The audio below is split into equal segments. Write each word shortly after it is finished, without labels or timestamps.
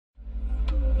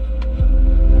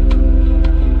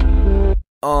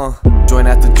Joint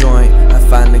after joint, I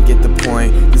finally get the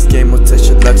point. This game will test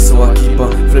your luck, so I keep on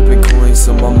flipping coins,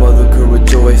 so my mother could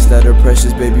rejoice that her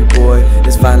precious baby boy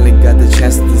has finally got the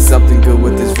chance to do something good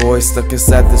with his voice. Stuck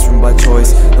inside this room by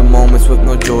choice, the moments with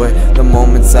no joy, the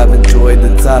moments I've enjoyed.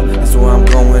 The top is where I'm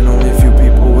going, only a few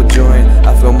people will join.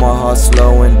 I feel my heart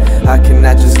slowing, I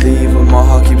cannot just leave when my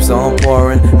heart keeps on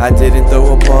pouring. I didn't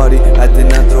throw a party, I did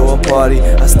not throw a party.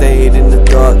 I stayed in the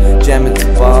dark, jamming to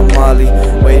Bob Marley,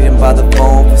 waiting by the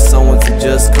phone for someone to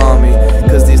just call me.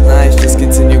 Cause these nights just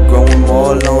continue growing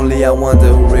more lonely. I wonder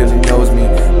who really knows me.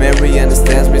 Mary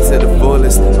understands me to the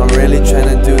fullest. I'm really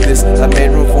trying to do this. I made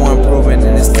room for improvement,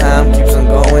 and as time keeps on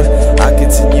going, I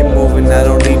continue moving. I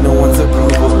don't need no one's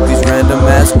approval. These random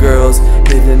ass girls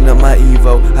hitting up my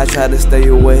ego. I try to stay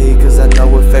away cause I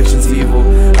know affection's evil.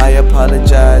 I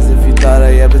apologize if you thought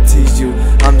I ever teased you.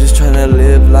 I'm just trying to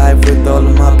live life with all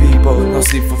of my people. No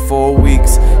sleep for 4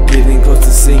 weeks, getting close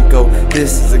to Cinco.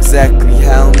 This is exactly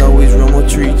how Noey's room will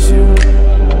treat you.